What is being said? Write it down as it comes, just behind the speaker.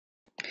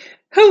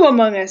Who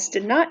among us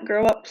did not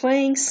grow up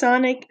playing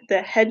Sonic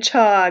the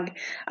Hedgehog?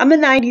 I'm a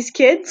 90s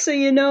kid, so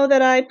you know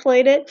that I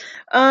played it.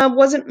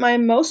 Wasn't my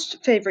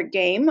most favorite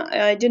game.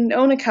 I didn't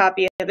own a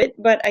copy of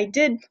it, but I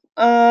did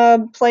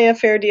play a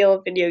fair deal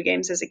of video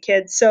games as a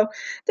kid. So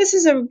this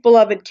is a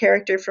beloved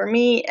character for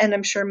me, and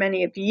I'm sure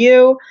many of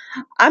you.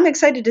 I'm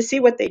excited to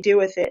see what they do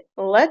with it.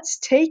 Let's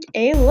take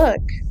a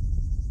look.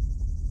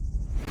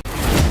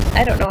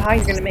 I don't know how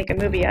you're going to make a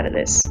movie out of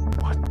this.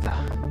 What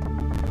the?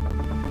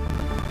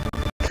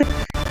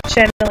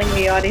 Channeling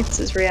the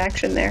audience's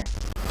reaction there.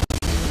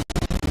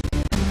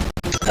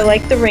 I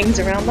like the rings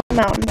around the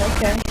mountain,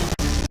 okay.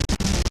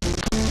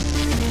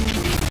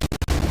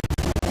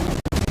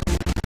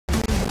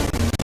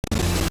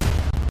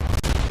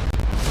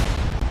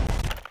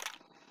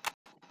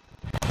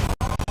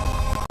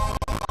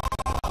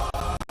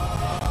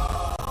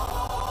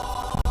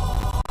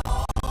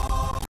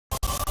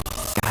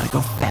 Gotta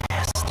go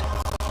fast.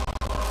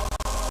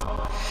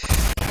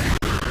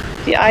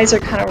 The eyes are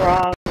kind of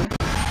wrong.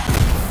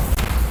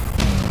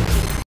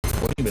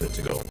 20 minutes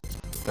ago,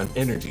 an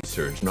energy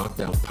surge knocked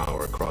out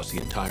power across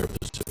the entire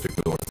Pacific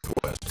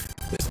Northwest.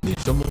 This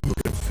needs someone who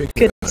can figure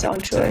Good out song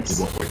exactly choice.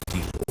 what we're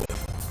dealing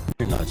with.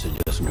 You're not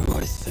suggesting who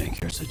I think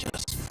you're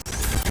suggesting.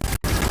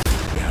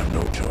 We have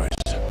no choice.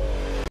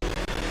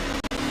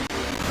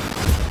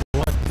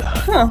 What the?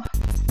 Huh.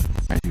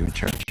 Are you in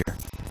charge here?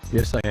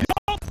 Yes, I am.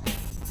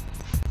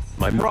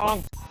 Am I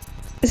wrong?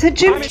 Is it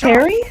Jim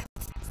Carrey?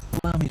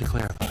 Allow me to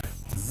clarify.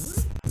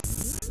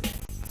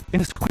 In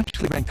a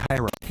sequentially ranked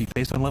hierarchy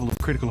based on level of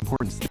critical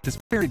importance, the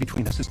disparity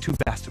between us is too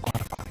vast to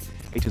quantify.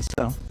 Agent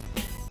Stone?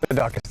 The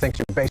doctor thinks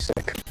you're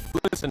basic.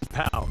 Listen,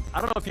 pal,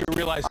 I don't know if you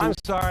realize I'm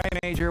sorry,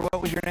 Major.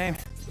 What was your name?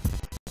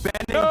 Benny.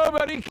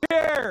 Nobody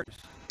cares!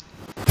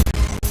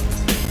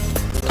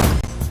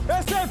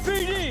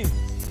 SFPD!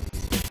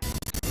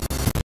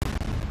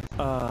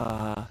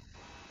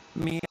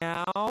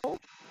 Meow?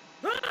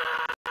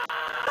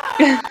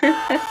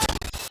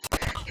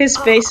 His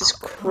face is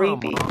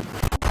creepy.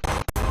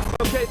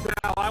 Okay,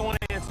 pal, I want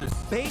answers.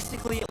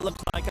 Basically, it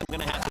looks like I'm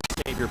gonna have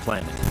to save your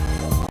planet.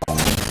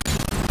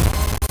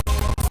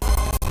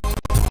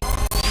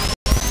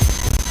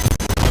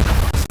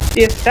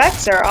 The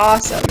effects are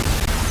awesome.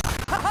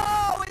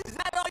 Oh, is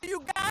that all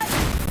you got?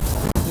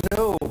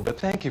 No, but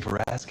thank you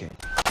for asking.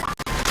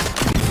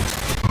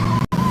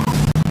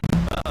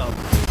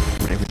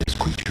 Whatever this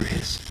creature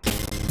is,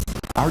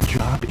 our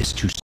job is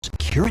to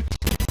secure it,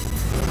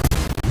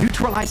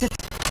 neutralize it,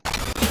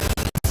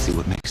 see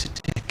what makes it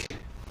tick.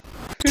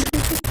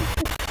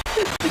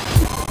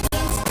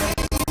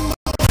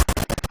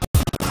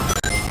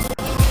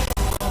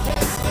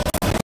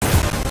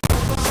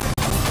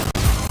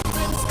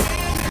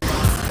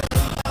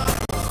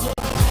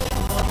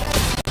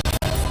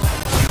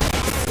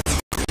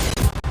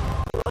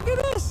 Look at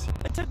this!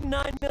 I took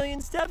 9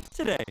 million steps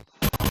today.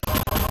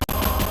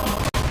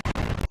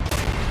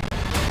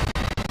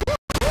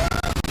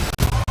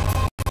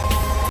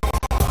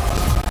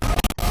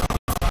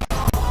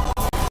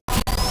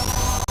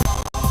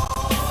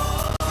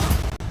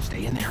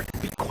 Stay in there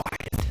and be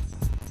quiet.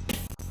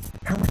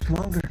 How much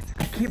longer?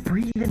 I can't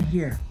breathe in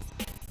here.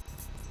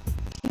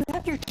 You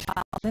have your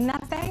child in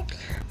that bag?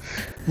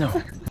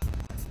 No.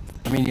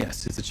 I mean,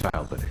 yes, it's a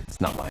child, but it's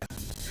not mine.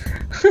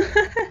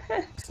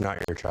 It's not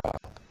your child.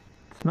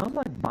 Smells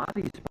like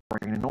body spray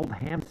and an old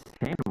ham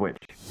sandwich.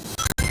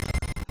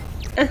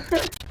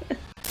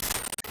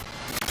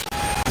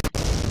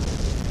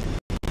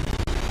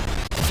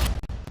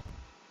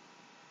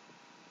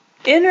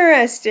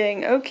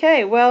 Interesting.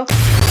 Okay, well,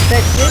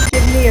 that did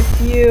give me a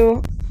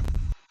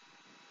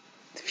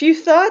few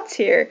thoughts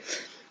here.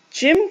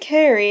 Jim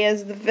Carrey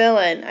as the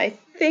villain, I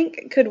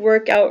think could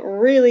work out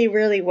really,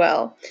 really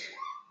well.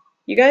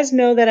 You guys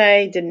know that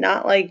I did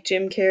not like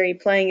Jim Carrey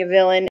playing a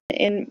villain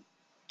in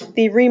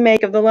the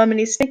remake of the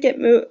Lemony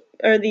Snicket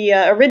or the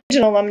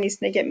original Lemony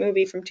Snicket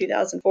movie from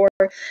 2004,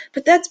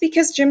 but that's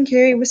because Jim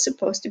Carrey was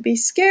supposed to be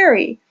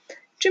scary.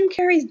 Jim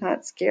Carrey's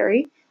not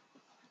scary.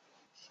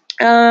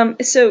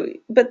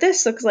 But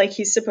this looks like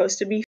he's supposed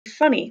to be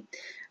funny.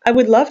 I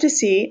would love to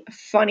see a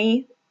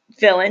funny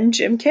villain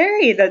Jim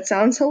Carrey. That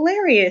sounds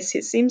hilarious.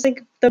 It seems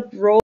like the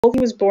role he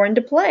was born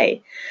to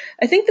play.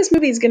 I think this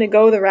movie is going to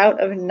go the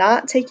route of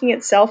not taking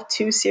itself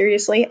too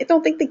seriously. I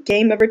don't think the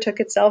game ever took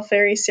itself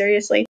very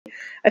seriously.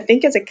 I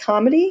think as a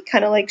comedy,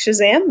 kind of like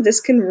Shazam, this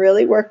can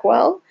really work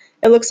well.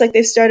 It looks like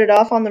they've started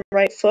off on the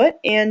right foot,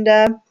 and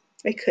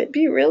it could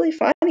be really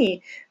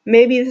funny.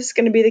 Maybe this is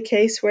going to be the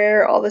case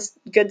where all this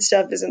good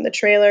stuff is in the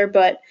trailer,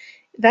 but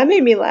that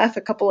made me laugh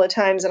a couple of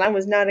times, and I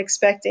was not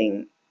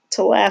expecting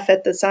to laugh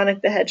at the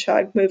Sonic the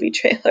Hedgehog movie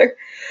trailer.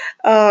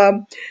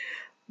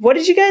 What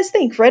did you guys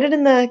think? Write it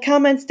in the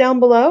comments down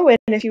below, and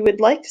if you would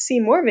like to see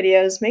more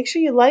videos, make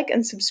sure you like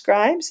and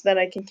subscribe so that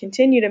I can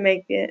continue to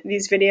make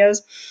these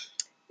videos.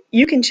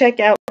 You can check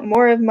out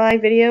more of my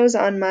videos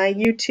on my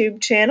YouTube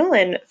channel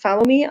and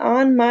follow me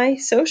on my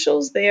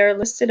socials. They are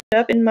listed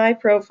up in my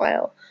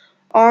profile.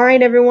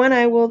 Alright everyone,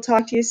 I will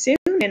talk to you soon,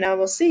 and I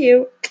will see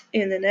you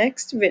in the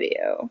next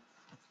video.